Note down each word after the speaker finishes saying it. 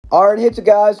Alright, hey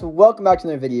guys, welcome back to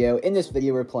another video. In this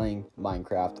video, we're playing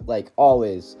Minecraft, like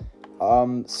always.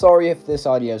 Sorry if this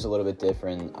audio is a little bit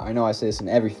different. I know I say this in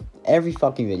every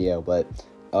fucking video, but,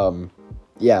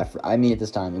 yeah, I mean it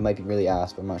this time. It might be really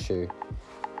ass, but I'm not sure.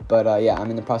 But, yeah, I'm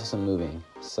in the process of moving,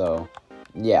 so,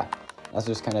 yeah. That's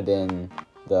just kind of been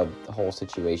the whole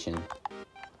situation.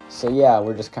 So, yeah,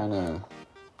 we're just kind of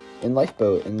in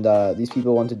Lifeboat, and, these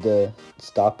people wanted to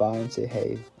stop by and say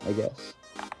hey, I guess.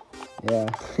 Yeah.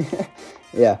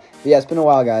 yeah, it's been a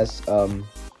while, guys.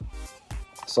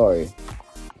 Sorry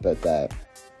about that.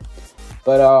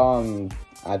 But,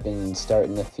 I've been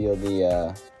starting to feel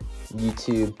the,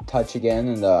 YouTube touch again,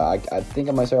 and, I think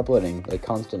I might start uploading, like,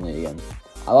 constantly again.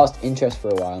 I lost interest for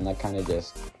a while, and that kind of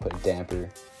just put a damper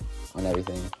on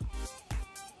everything.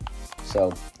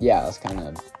 So, yeah, that's kind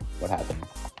of what happened.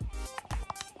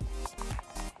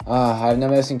 I have no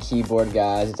mouse and keyboard,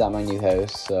 guys. It's at my new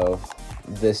house, so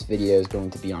this video is going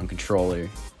to be on controller.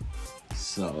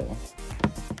 So,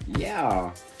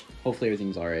 yeah. Hopefully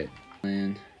everything's alright.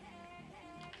 And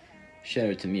shout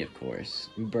out to me, of course.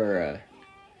 Bruh.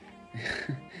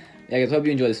 Yeah, guys, hope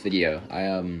you enjoy this video.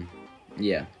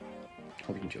 Yeah.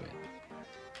 Hope you enjoy it.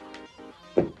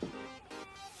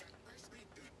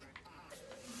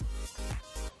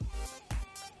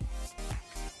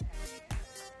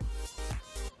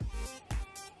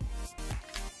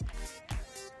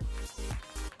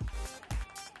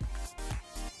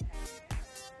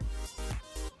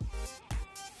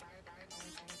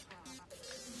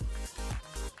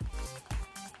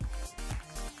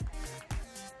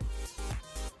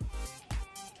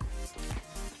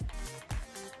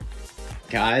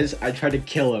 Guys, I tried to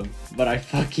kill him, but I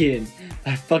fucking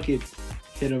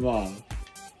hit him off.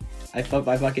 I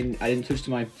didn't switch to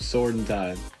my sword in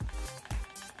time.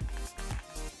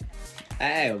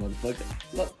 Hey, motherfucker.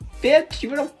 Look, bitch, you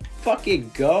wanna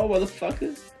fucking go,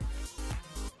 motherfucker?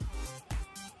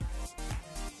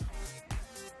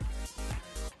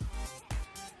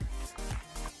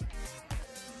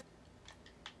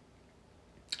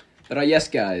 But, yes,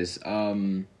 guys,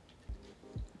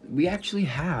 we actually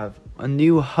have a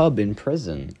new hub in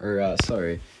prison, or,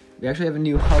 sorry, we actually have a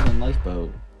new hub in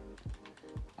Lifeboat.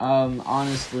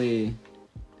 Honestly,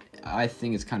 I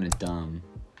think it's kind of dumb.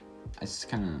 It's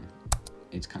kind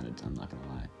of dumb, not gonna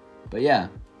lie. But yeah,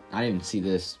 I didn't see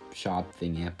this shop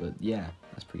thing yet, but yeah,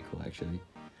 that's pretty cool, actually.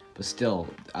 But still,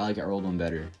 I like our old one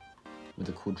better, with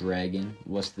a cool dragon.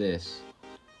 What's this?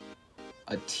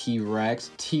 A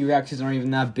T-Rex? T-Rexes aren't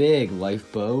even that big,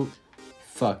 Lifeboat.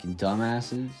 Fucking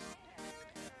dumbasses.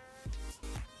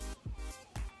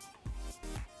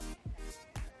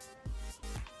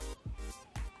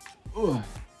 Ugh.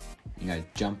 You gotta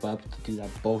jump up to do that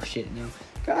bullshit now.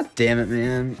 God damn it,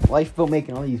 man. Lifeboat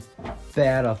making all these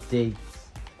bad updates.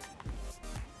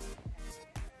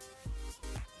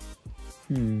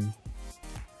 I'm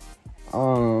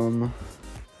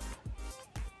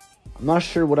not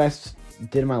sure what I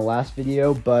did in my last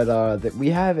video, but that we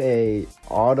have a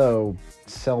auto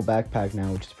sell backpack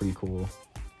now, which is pretty cool.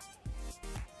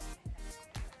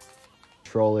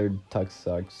 Controller tux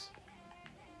sucks.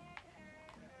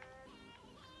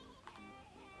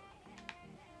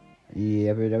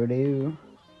 Yabba-dabba-doo.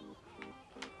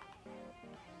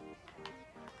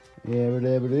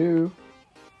 Yabba-dabba-doo.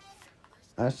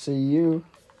 I see you.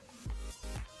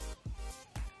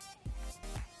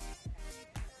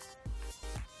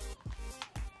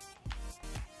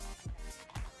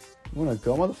 You wanna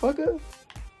go, motherfucker?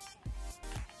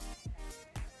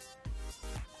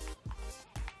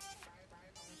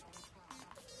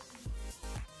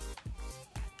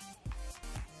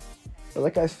 Oh,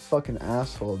 that guy's fucking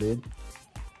asshole, dude.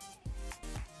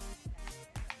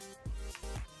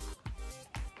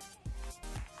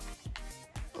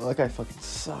 Oh, that guy fucking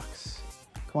sucks.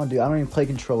 Come on, dude. I don't even play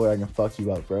controller. I can fuck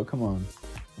you up, bro. Come on.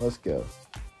 Let's go.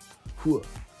 Hooah.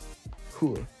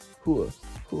 Hooah. Hooah.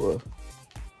 Hooah.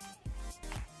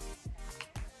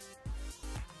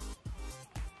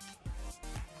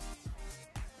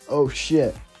 Oh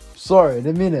shit. Sorry, I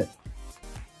didn't mean it.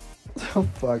 Oh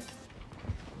fuck.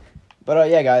 But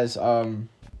yeah, guys,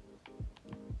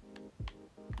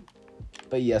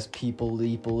 but yes, peoples.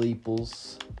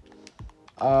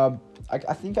 I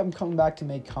think I'm coming back to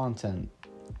make content,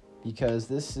 because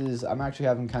I'm actually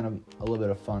having kind of a little bit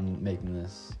of fun making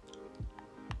this.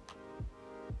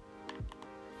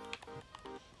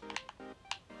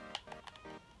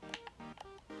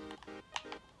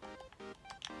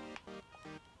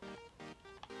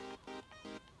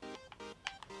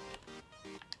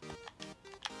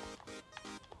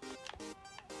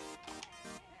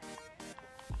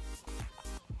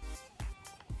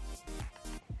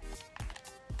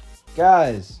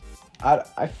 Guys,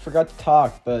 I forgot to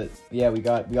talk, but yeah, we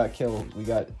got killed. We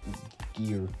got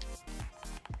gear.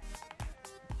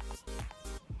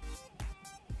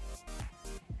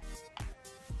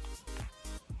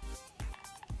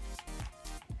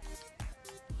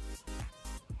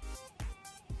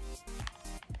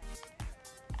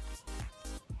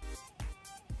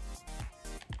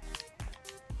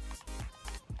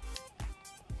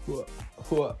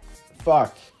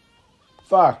 Fuck.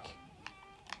 Fuck.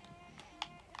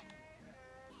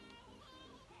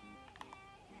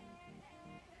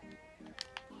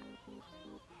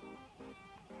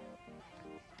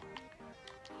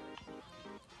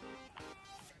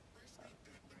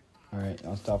 Alright,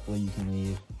 unstoppable, you can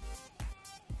leave.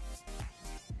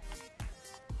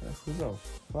 Who the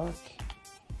fuck?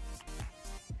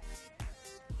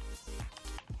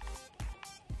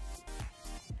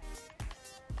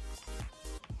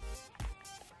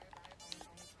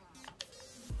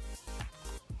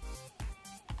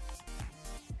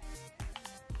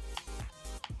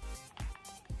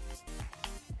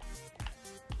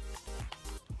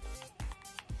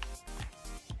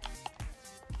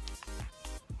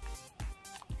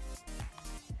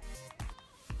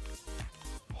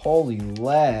 Holy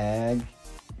lag.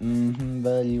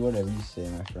 Buddy, whatever you say,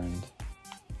 my friend.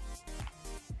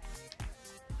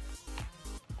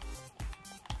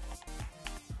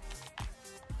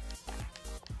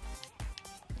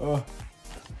 Oh,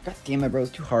 god damn it, bro,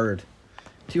 it's too hard.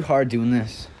 Too hard doing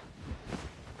this.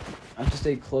 I have to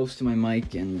stay close to my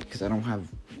mic, and because I don't have,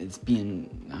 it's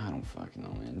being, I don't fucking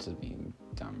know, man. It's just being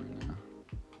dumb right now.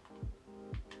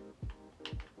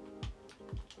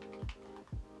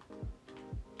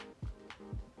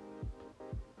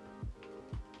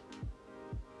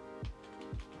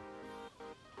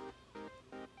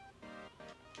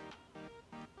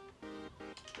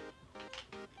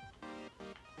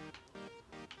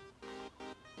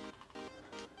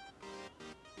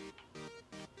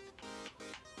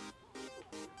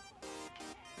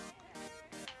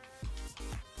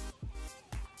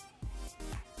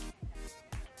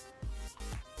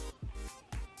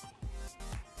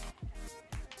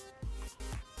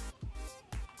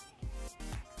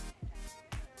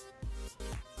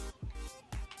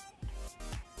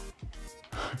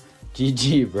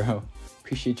 GG, bro.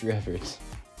 Appreciate your efforts.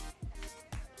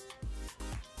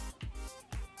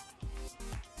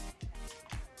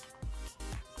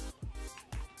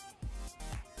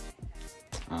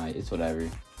 It's whatever.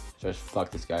 Just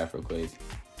fuck this guy up real quick.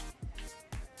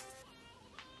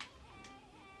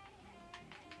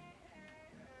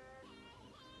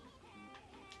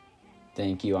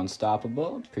 Thank you,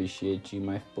 Unstoppable. Appreciate you,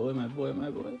 my boy, my boy, my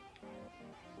boy.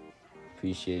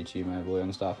 Appreciate you, my boy,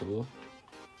 Unstoppable.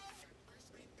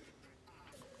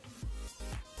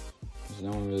 There's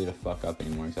no one really to fuck up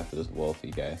anymore except for this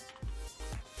Wolfie guy.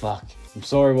 Fuck. I'm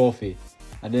sorry, Wolfie.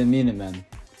 I didn't mean it, man.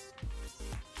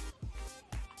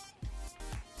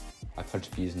 I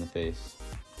punched Fuse in the face.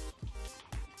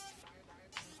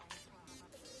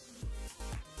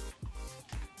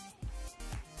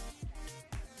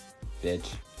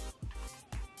 Bitch.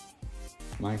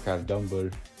 Minecraft Dumble.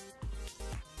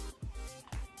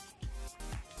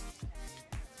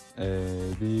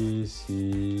 A, B,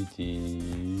 C,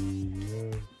 D,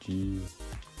 F, G.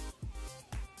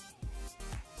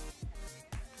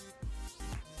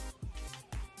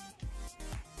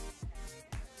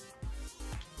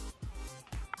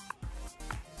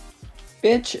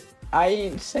 Bitch, I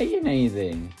ain't saying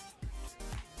anything.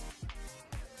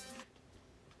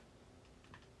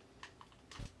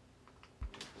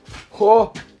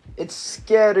 Oh, it's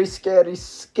scary, scary,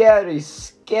 scary,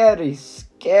 scary,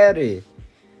 scary.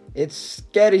 It's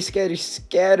scary, scary,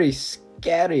 scary,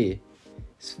 scary.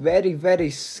 It's very,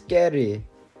 very scary.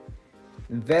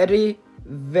 Very,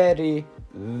 very,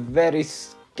 very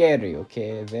scary,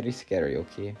 okay? Very scary,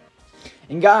 okay?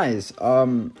 And guys,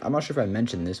 I'm not sure if I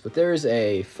mentioned this, but there's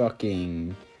a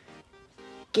fucking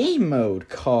game mode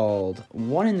called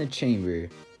One in the Chamber.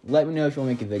 Let me know if you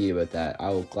want to make a video about that. I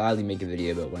will gladly make a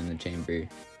video about One in the Chamber.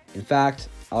 In fact,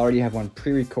 I already have one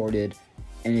pre-recorded,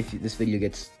 and if this video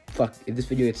gets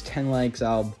 10 likes,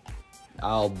 I'll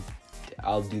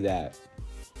do that.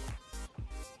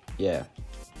 Yeah.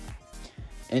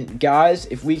 And guys,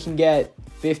 if we can get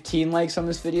 15 likes on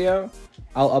this video,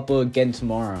 I'll upload again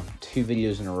tomorrow. 2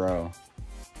 videos in a row.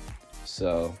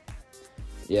 So,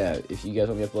 yeah, if you guys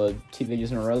want me to upload 2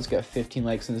 videos in a row, let's get 15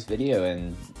 likes in this video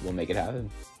and we'll make it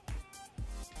happen.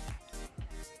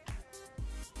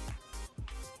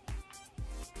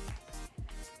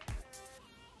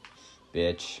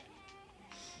 Bitch.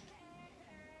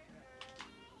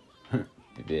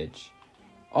 Bitch.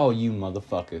 Oh, you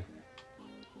motherfucker.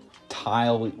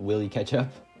 Kyle Willie Ketchup.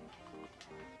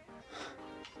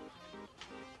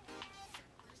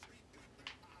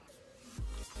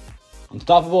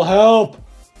 Unstoppable, help!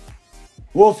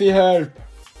 Wolfie, help!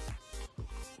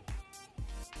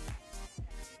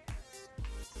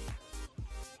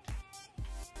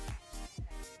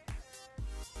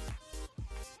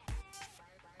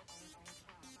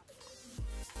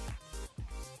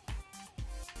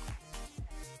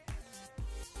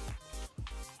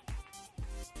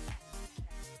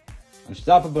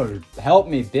 Unstoppable, help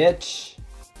me, bitch!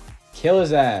 Kill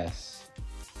his ass.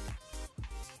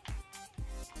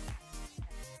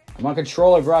 I'm on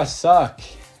controller, bro. I suck.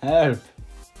 Help.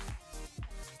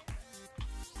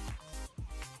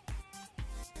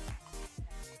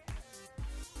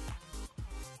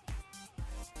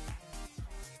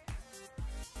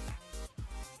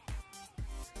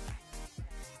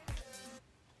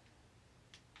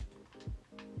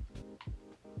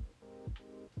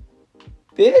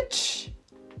 Bitch!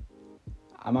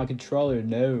 I'm on controller,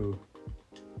 no.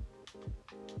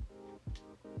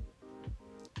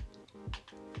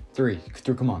 Three,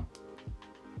 come on.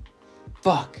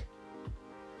 Fuck.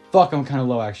 Fuck, I'm kind of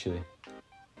low, actually.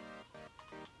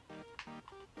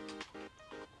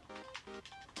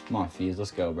 Come on, Fees, let's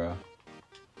go, bro.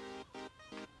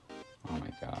 Oh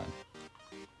my god.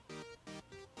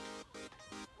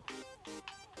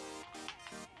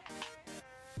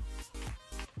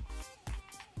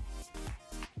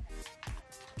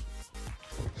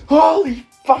 Holy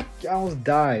fuck, I almost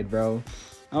died, bro.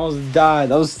 I almost died.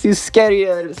 That was too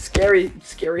scary. Scary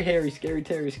Harry, Scary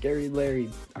Terry, Scary Larry.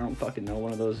 I don't fucking know.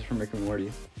 One of those is from Rick and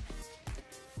Morty.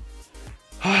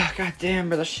 Ah, god damn,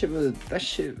 bro. That shit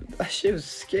was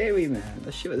scary, man.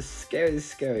 That shit was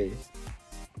scary.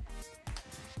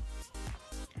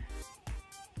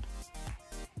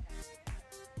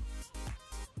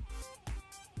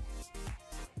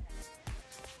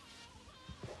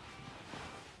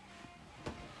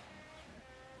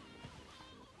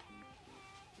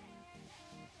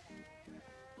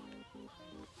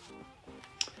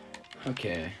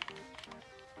 Okay.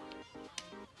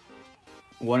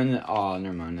 One in the... Oh,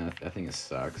 never mind. I think it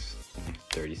sucks. I think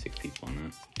 36 people on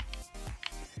it.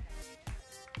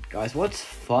 Guys, what's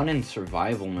fun in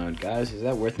survival mode, guys? Is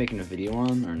that worth making a video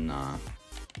on or not?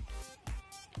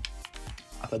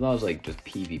 I thought that was like just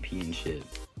PvP and shit.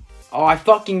 Oh, I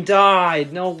fucking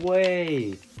died! No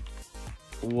way!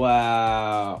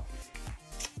 Wow.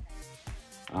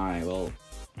 Alright, well,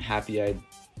 happy I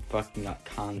fucking got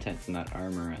content from that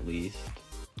armor at least.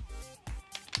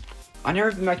 I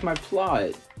never been back to my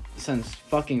plot since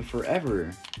fucking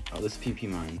forever. Oh, this is PP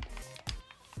mine.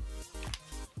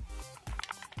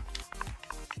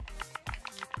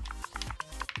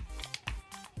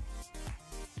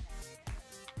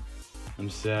 I'm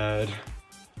sad.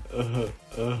 Cause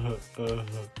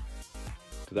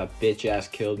that bitch ass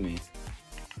killed me.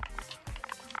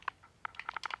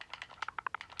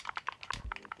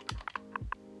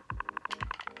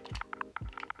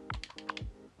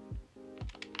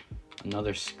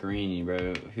 Another screeny,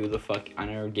 bro. Who the fuck? I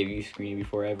never gave you screeny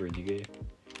before ever, DK.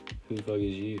 Who the fuck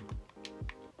is you?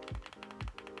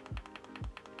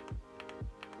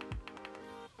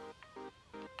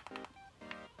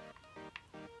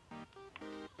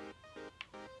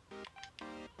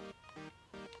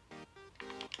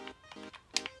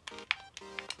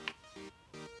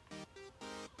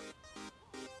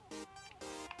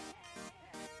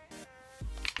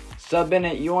 Sub in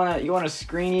it. You want a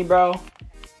screeny, bro?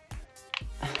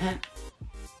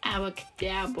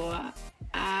 Abracadabra.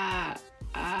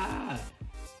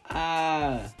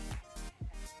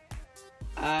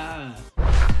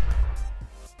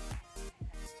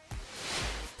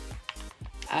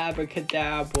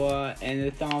 Abracadabra, and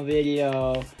it's on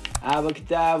video.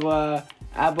 Abracadabra.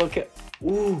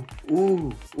 Ooh,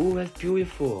 that's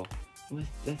beautiful.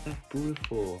 That's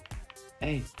beautiful.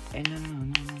 Hey, no.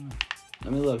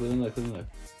 Let me look.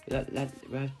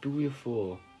 That's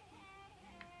beautiful.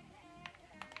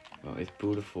 Oh, it's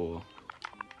beautiful.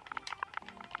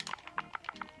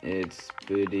 It's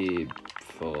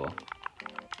beautiful.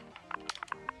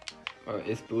 Oh,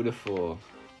 it's beautiful.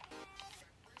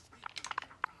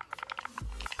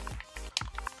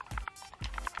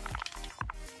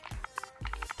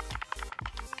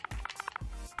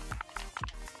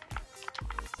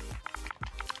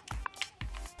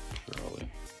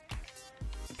 Surely.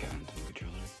 Okay, I'm the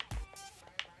controller.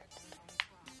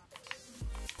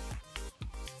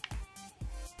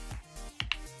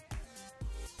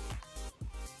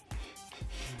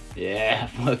 Yeah,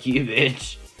 fuck you,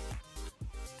 bitch.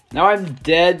 Now I'm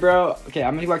dead, bro. Okay,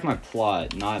 I'm gonna go back to my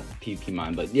plot, not PvP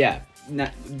mine, but yeah,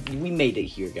 we made it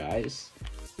here, guys.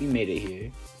 We made it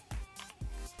here.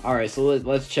 Alright, so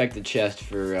let's check the chest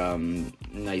for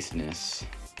niceness.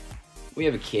 We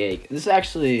have a cake. This is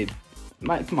actually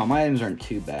my items aren't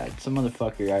too bad. Some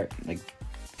motherfucker like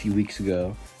a few weeks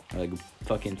ago, or like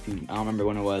fucking few, I don't remember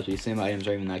when it was, but he's saying my items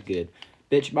aren't even that good.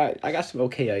 Bitch, I got some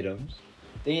okay items.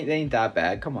 They ain't that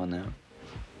bad. Come on now.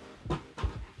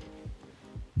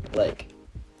 Like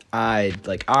I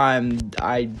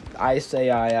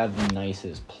say I have the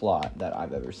nicest plot that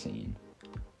I've ever seen.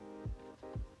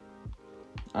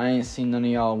 I ain't seen none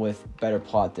of y'all with better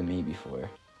plot than me before.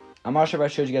 I'm not sure if I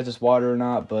showed you guys this water or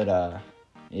not, but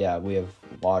yeah, we have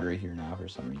water here now for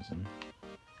some reason.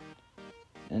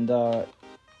 And oh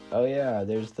yeah,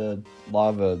 there's the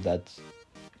lava that's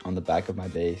on the back of my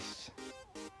base.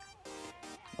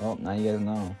 Well, now you guys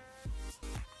know.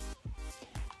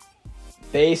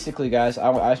 Basically, guys,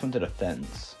 I just went to the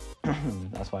fence.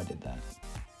 That's why I did that.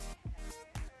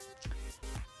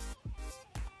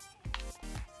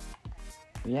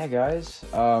 But yeah, guys,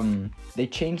 they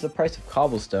changed the price of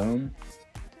cobblestone,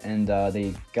 and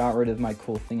they got rid of my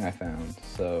cool thing I found,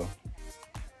 so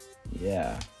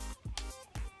yeah.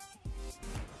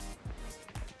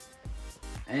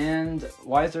 And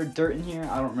why is there dirt in here?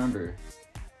 I don't remember.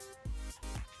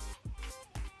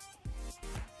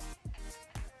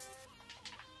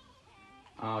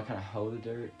 Oh, can I hoe the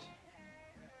dirt?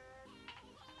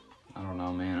 I don't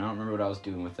know, man. I don't remember what I was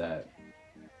doing with that.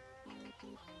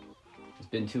 It's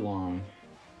been too long.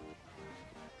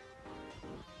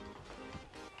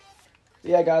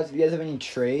 Yeah, guys, if you guys have any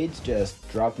trades, just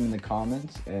drop them in the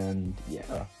comments, and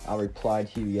yeah, I'll reply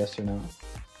to you yes or no.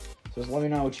 So just let me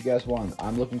know what you guys want.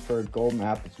 I'm looking for golden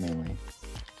apples mainly.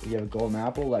 If you have a golden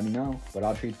apple, let me know, but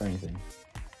I'll treat for anything.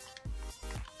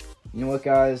 You know what,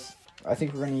 guys? I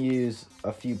think we're going to use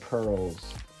a few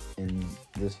pearls in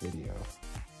this video.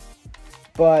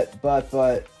 But,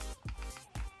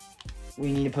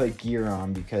 we need to put gear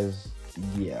on because,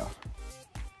 yeah.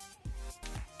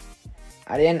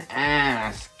 I didn't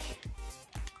ask.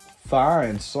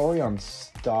 Fine, sorry,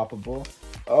 unstoppable.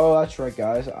 Oh, that's right,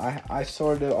 guys. I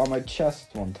sorted it on my chest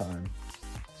one time.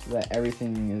 So that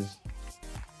everything is...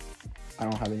 I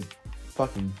don't have any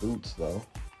fucking boots, though.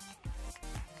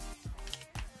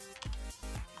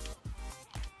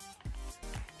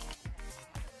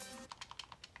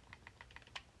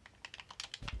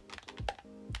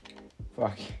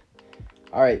 Fuck.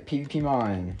 Alright, PvP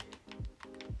mine.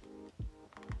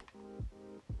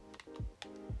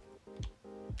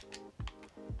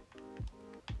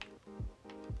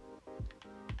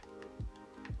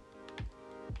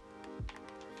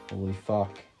 Holy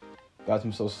fuck. Got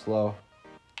him so slow.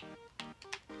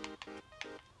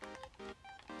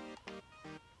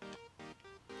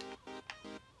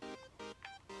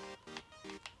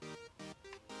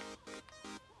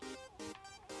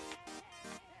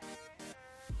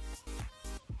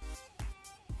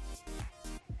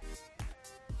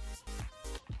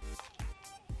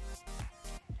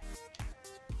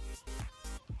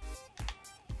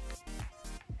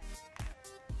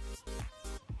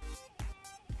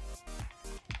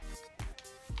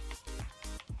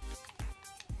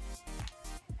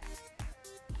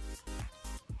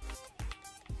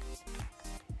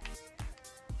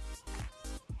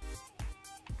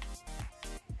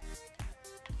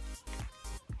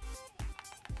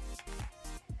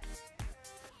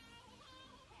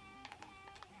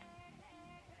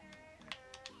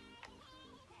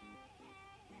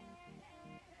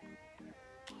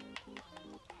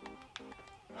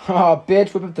 Oh,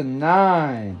 bitch, whip up the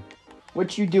 9.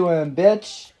 What you doing,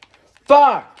 bitch?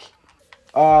 Fuck!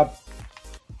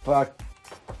 Fuck.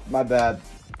 My bad.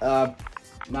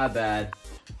 My bad.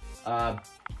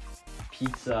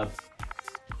 Pizza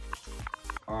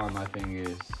on my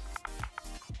fingers.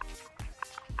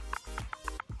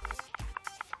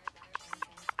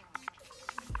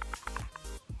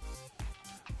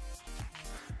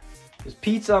 There's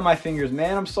pizza on my fingers,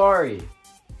 man. I'm sorry.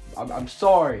 I'm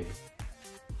sorry.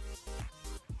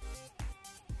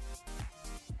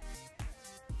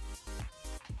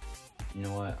 You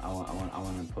know what? I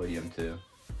want a podium too.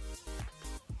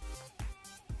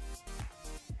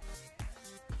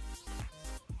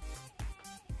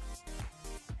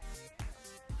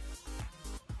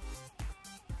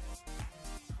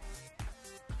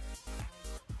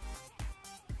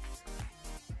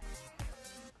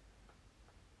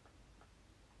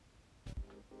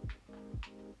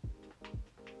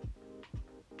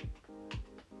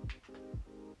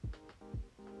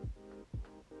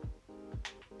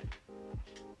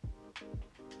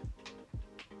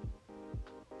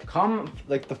 Come,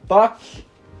 like, the fuck?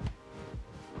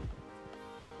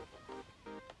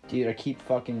 Dude, I keep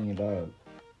fucking it up.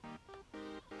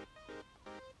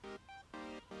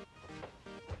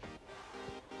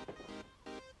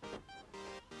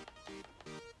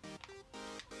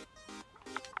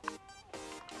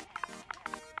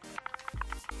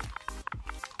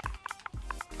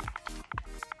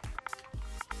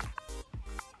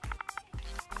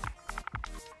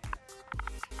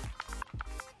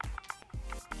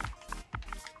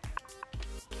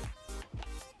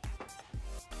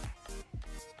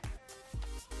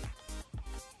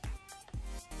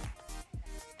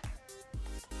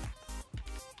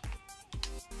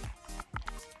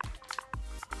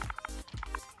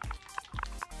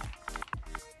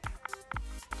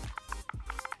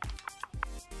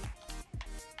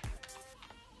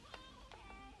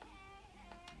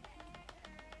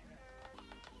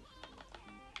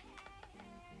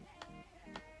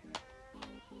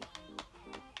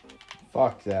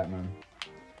 Fuck that, man.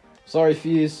 Sorry,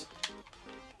 Fees.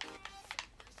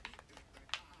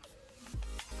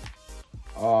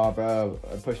 Oh, bro.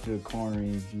 I pushed to the corner.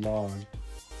 He's logged.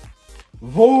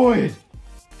 Void!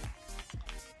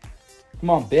 Come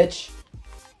on, bitch.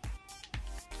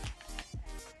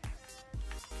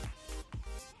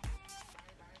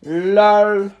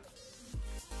 LOL.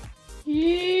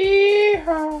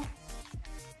 Yeehaw.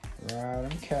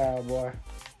 Riding cowboy.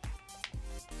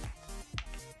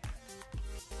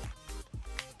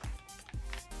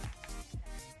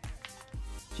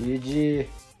 GG.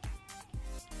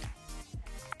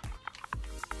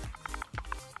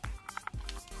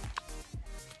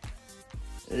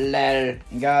 LOL. And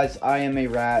guys, I am a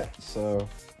rat, so...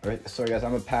 sorry guys,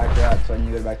 I'm a pack rat, so I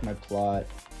need to go back to my plot.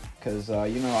 Because,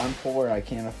 you know, I'm poor, I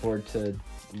can't afford to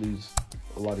lose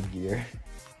a lot of gear.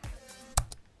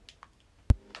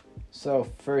 So,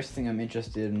 first thing I'm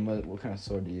interested in, what kind of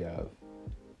sword do you have?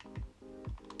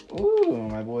 Ooh,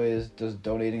 my boy is just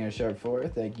donating a sharp 4.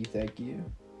 Thank you, thank you.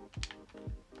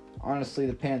 Honestly,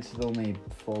 the pants is the only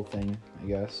full thing, I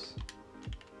guess.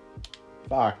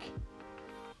 Fuck.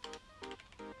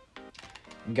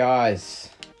 Guys.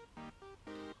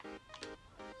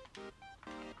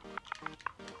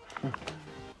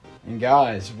 And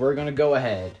guys, we're gonna go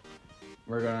ahead.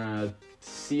 We're gonna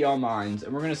see our minds,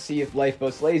 and we're gonna see if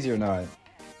Lifeboat's lazy or not.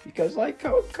 Because, like,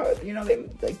 you know,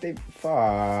 they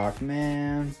fuck,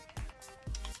 man.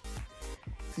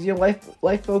 Because, you know,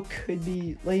 Lifeboat could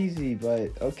be lazy,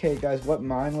 but, okay, guys, what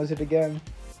mine was it again?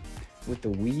 With the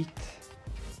wheat?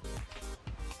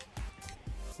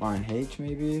 Mine H,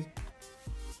 maybe?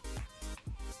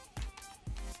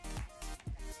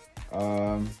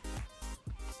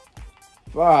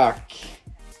 Fuck.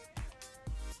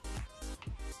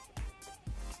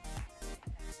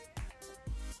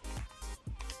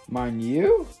 Mine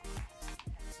you?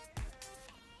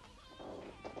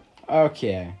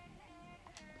 Okay.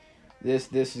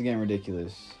 This is getting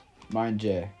ridiculous. Mine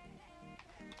J.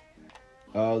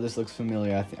 Oh, this looks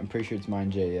familiar. I'm pretty sure it's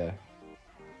mine J, yeah.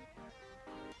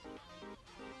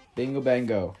 Bingo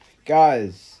bango.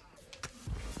 Guys,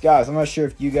 I'm not sure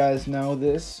if you guys know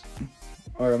this.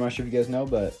 Or I'm not sure if you guys know,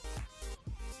 but...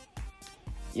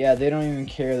 yeah, they don't even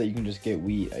care that you can just get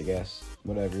wheat, I guess.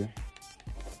 Whatever.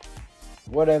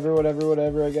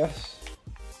 Whatever, I guess.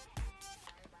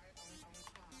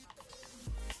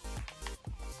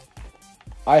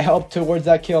 I helped towards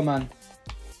that kill, man.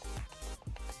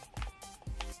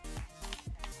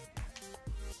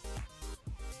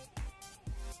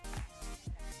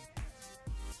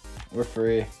 We're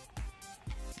free.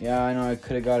 Yeah, I know I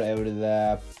could have got out of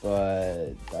that,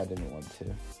 but I didn't want to.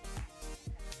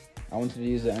 I wanted to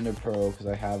use the Ender Pearl because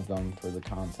I have them for the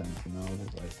content, you know?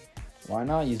 It's like, why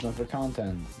not use them for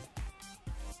content?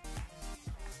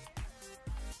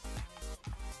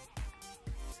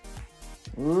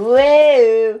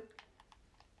 Woo!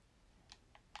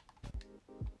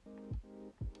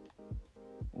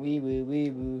 Wee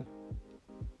woo.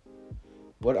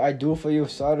 What I do for you,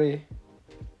 sorry.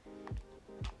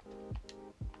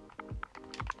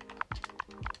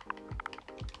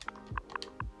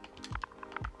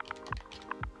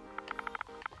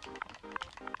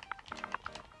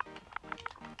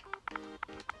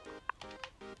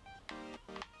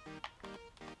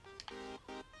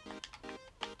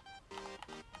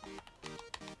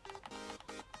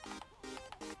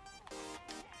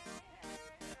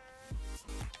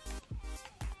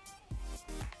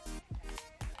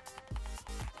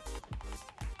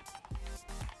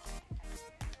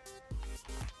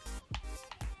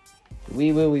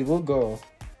 We will go.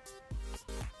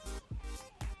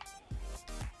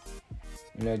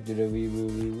 Let's do the we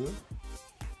will.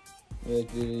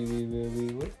 Let's do the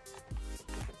we will.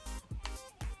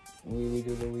 We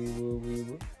do the we will.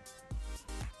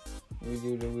 We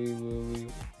do the we will.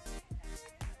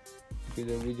 We do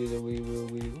the we will.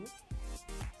 We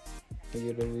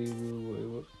do the we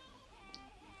will.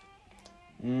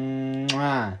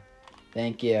 Mwah.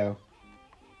 Thank you.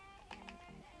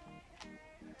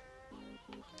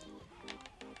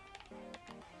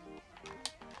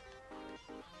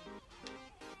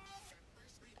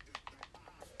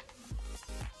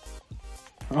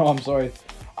 Oh, I'm sorry.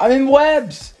 I'm in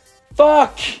webs!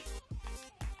 Fuck!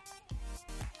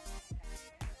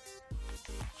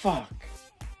 Fuck.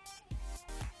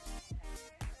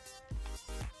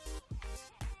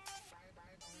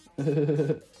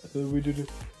 We did it.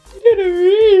 We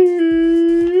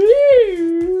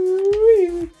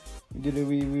did a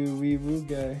wee woo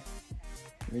guy.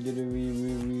 We did a wee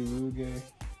woo guy.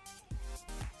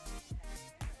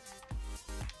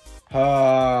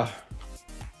 Ah.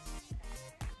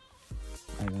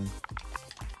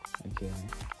 Okay.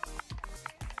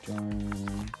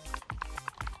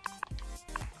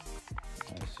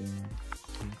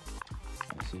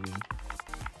 baby.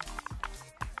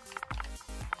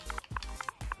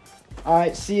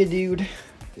 Alright, see ya, dude.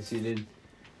 Okay, see ya, dude.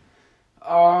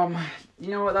 You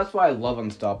know what? That's why I love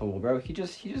Unstoppable, bro. He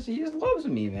just loves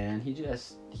me, man. He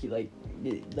like,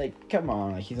 come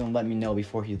on. Like, he's gonna let me know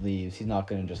before he leaves. He's not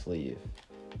gonna just leave.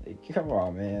 Like, come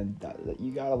on, man.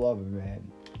 You gotta love him,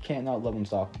 man. You can't not love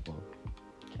Unstoppable.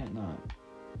 Can't not.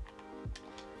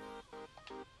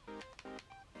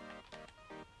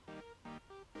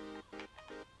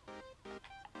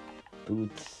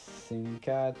 Boots and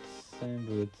cats and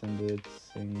boots and boots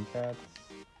and cats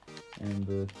and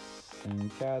boots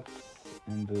and cats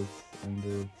and boots and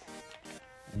boots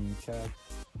and cats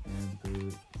and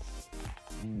boots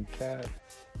and cats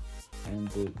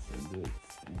and boots and boots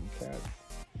and cats.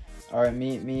 All right,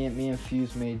 me and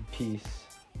Fuse made peace.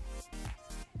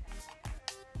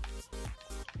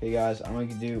 Okay, guys, I'm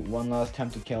gonna do one last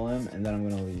attempt to kill him, and then I'm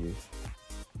gonna leave.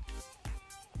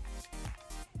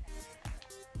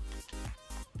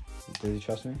 Does he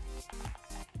trust me?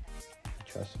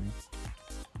 He trusts me.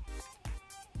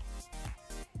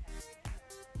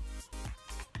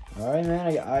 Alright,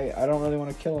 man, I don't really want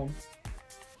to kill him.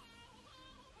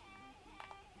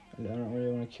 I don't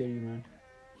really want to kill you, man.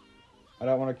 I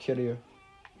don't want to kill you.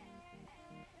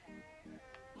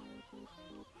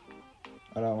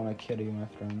 I don't want to kill you, my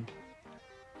friend.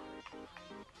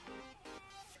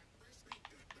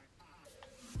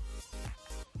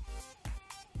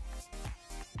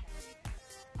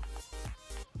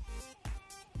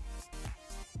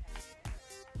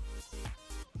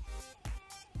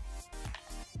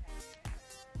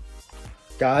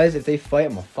 Guys, if they fight,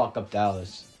 I'm gonna fuck up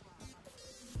Dallas.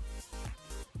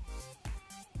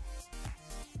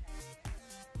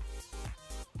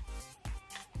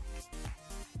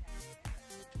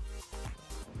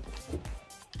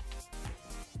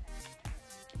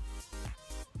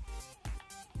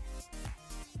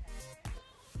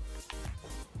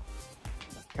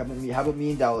 How about me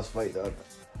and Dallas fight, though?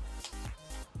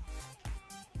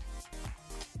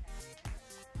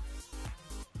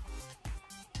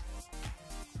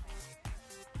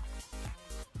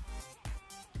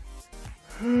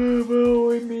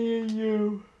 Only me and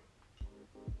you.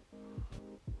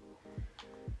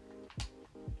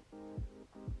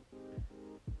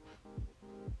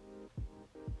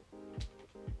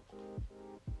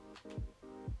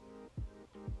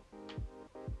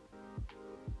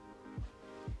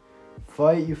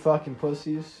 Fight, you fucking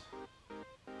pussies.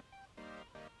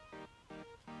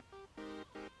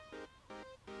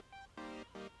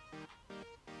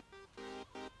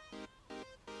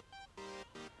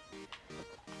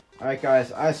 Alright,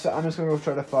 guys, I'm just gonna go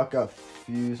try to fuck up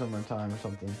Fuse one more time or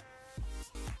something.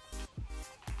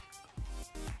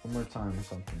 One more time or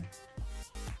something.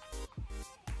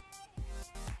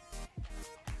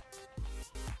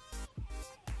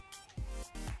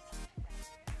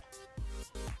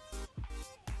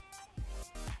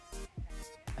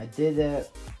 I did it.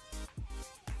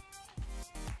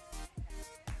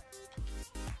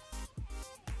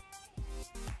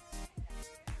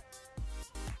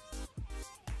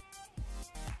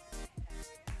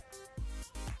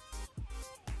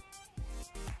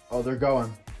 Oh, they're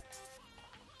going.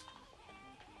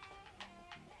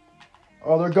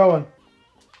 Oh, they're going.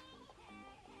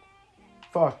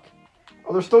 Fuck.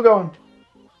 Oh, they're still going.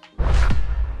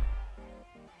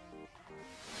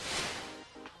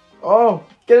 Oh,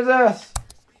 get his ass.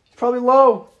 He's probably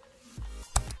low.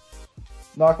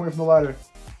 Knock away from the ladder.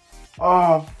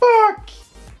 Oh, fuck.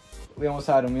 We almost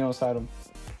had him. We almost had him.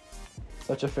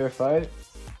 Such a fair fight.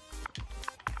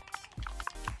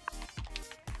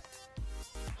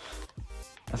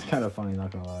 That's kind of funny,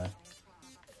 not gonna lie.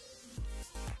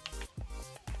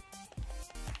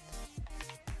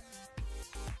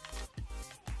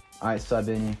 Alright,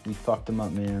 Sabini, we fucked him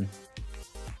up, man.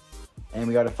 And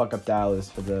we gotta fuck up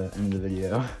Dallas for the end of the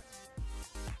video.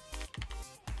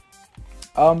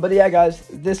 But yeah, guys,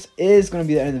 this is gonna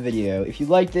be the end of the video. If you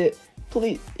liked it,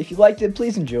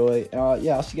 please enjoy.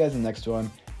 Yeah, I'll see you guys in the next one.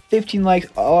 15 likes,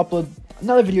 I'll upload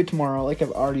another video tomorrow, like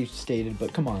I've already stated,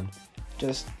 but come on.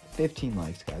 Just 15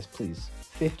 likes, guys, please.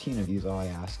 15 of you is all I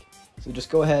ask. So just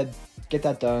go ahead, get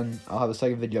that done. I'll have a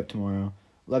second video up tomorrow.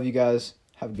 Love you guys.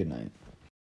 Have a good night.